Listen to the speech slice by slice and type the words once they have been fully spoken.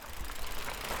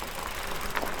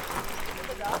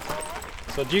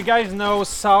So do you guys know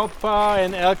Southpaw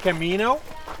and El Camino?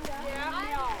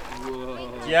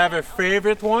 Whoa. Do you have a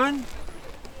favorite one?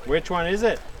 Which one is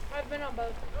it? I've been on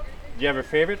both. Do you have a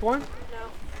favorite one? No.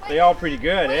 They all pretty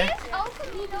good, eh?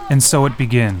 And so it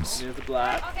begins. Here's the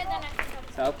black.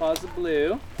 Southpaw's the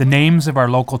blue. The names of our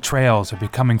local trails are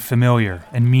becoming familiar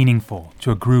and meaningful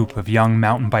to a group of young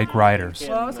mountain bike riders.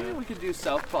 Well, I was thinking we could do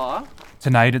Southpaw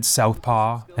Tonight it's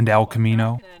Southpaw and El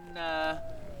Camino. and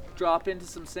drop into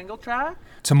some single track.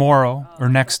 Tomorrow, or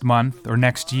next month, or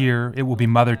next year, it will be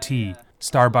Mother T,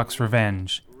 Starbucks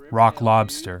Revenge, Rock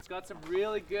Lobster. It's got some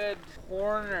really good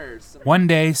corners. One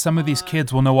day, some of these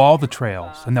kids will know all the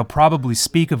trails, and they'll probably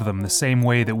speak of them the same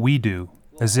way that we do,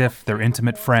 as if they're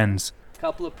intimate friends.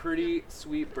 Couple of pretty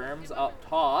sweet berms up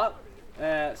top.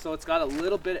 So it's got a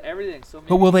little bit of everything. So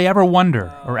But will they ever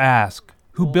wonder or ask,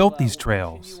 who built these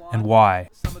trails and why?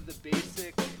 Some of the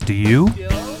basic Do you?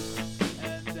 skills,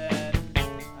 and then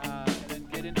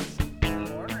get into some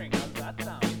cornering. How does that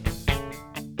sound?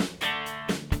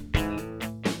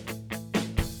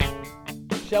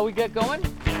 Shall we get going?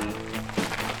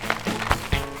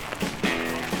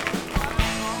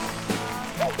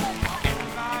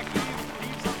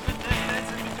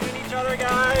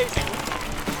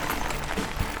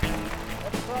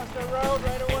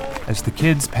 As the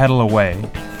kids pedal away,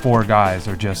 four guys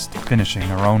are just finishing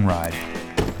their own ride.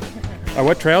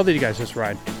 What trail did you guys just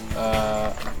ride?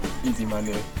 Easy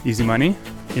Monday. Easy Money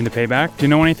in the Payback. Do you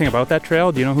know anything about that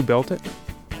trail? Do you know who built it?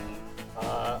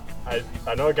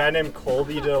 I know a guy named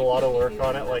Colby did a lot of work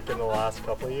on it like in the last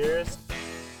couple of years.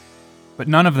 But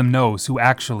none of them knows who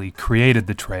actually created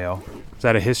the trail. Is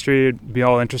that a history you'd be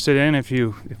all interested in if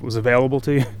it was available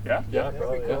to you? Yeah,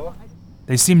 probably. Yeah.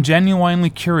 They seem genuinely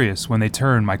curious when they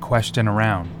turn my question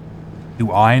around.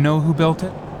 Do I know who built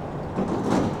it?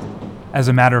 As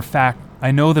a matter of fact,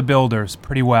 I know the builders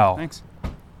pretty well. Thanks.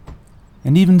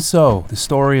 And even so, the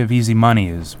story of Easy Money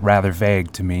is rather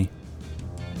vague to me.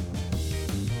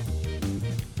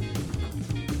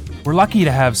 We're lucky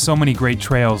to have so many great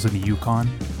trails in the Yukon.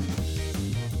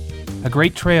 A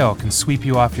great trail can sweep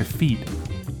you off your feet.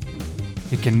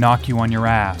 It can knock you on your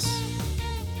ass.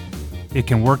 It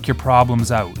can work your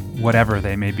problems out, whatever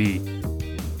they may be.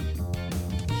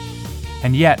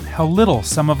 And yet, how little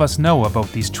some of us know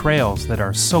about these trails that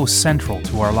are so central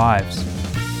to our lives.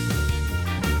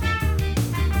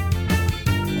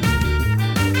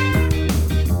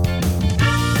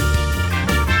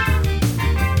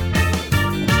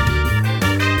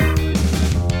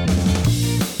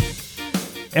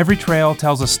 Every Trail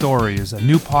Tells a Story is a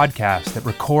new podcast that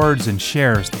records and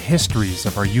shares the histories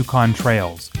of our Yukon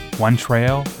trails, one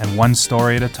trail and one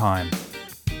story at a time.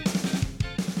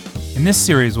 In this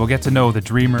series, we'll get to know the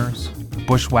dreamers, the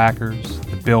bushwhackers,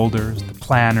 the builders, the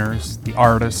planners, the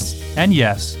artists, and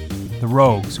yes, the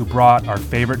rogues who brought our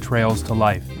favorite trails to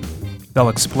life. They'll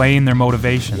explain their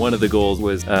motivation. One of the goals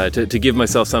was to give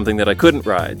myself something that I couldn't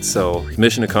ride, so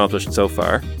mission accomplished so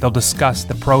far. They'll discuss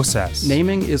the process.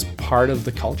 Naming is part of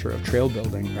the culture of trail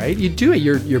building, right? You do it,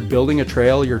 you're building a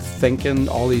trail, you're thinking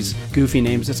all these goofy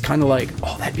names. It's kind of like,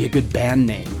 oh, that'd be a good band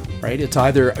name, right? It's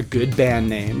either a good band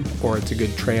name or it's a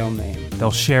good trail name. They'll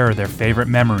share their favorite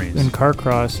memories. In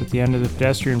Carcross, at the end of the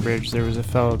pedestrian bridge, there was a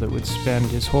fellow that would spend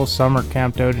his whole summer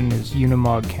camped out in his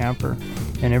Unimog camper.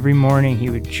 And every morning he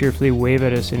would cheerfully wave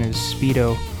at us in his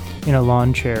Speedo in a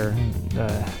lawn chair.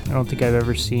 I don't think I've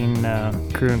ever seen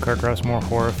crew in Carcross more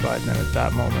horrified than at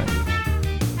that moment.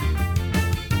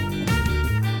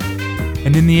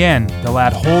 And in the end, they'll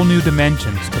add whole new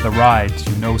dimensions to the rides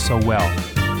you know so well.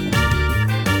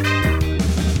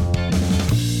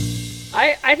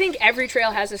 I think every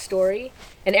trail has a story,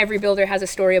 and every builder has a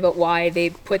story about why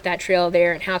they put that trail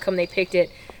there and how come they picked it,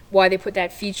 why they put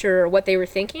that feature or what they were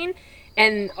thinking.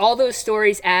 And all those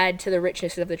stories add to the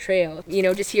richness of the trail. You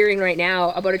know, just hearing right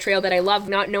now about a trail that I love,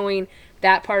 not knowing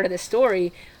that part of the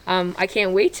story, I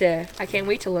can't wait to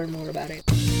learn more about it.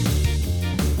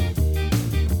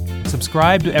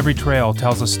 Subscribe to Every Trail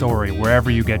Tells a Story wherever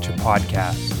you get your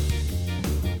podcasts.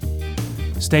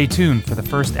 Stay tuned for the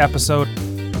first episode,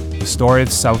 The Story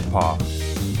of Southpaw.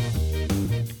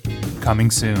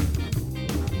 Coming soon.